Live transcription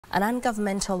A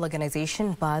non-governmental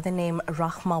organization by the name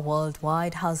Rahma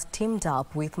Worldwide has teamed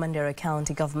up with Mandera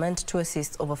County government to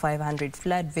assist over 500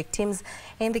 flood victims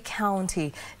in the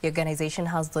county. The organization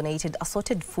has donated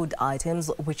assorted food items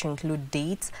which include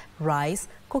dates, rice,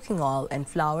 cooking oil and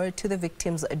flour to the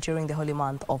victims during the holy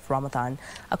month of Ramadan.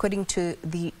 According to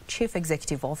the Chief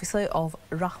Executive Officer of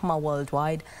Rahma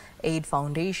Worldwide Aid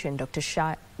Foundation, Dr.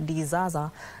 Shadi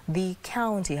Zaza, the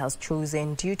county has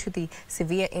chosen due to the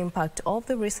severe impact of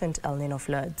the recent El Nino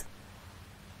floods.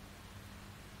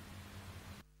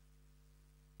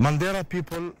 Mandera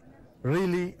people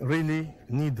really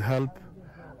need help,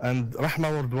 and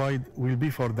Rahma Worldwide will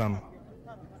be for them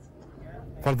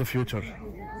for the future.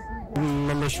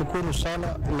 Nimeshukuru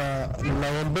sana na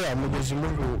naombea Mwenyezi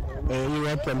Mungu hii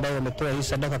watu ambao wametoa hii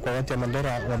sadaka kwa watu wa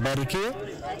Mandera wabarikiwe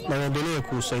na waendelee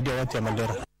kusaidia watu wa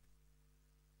Mandera.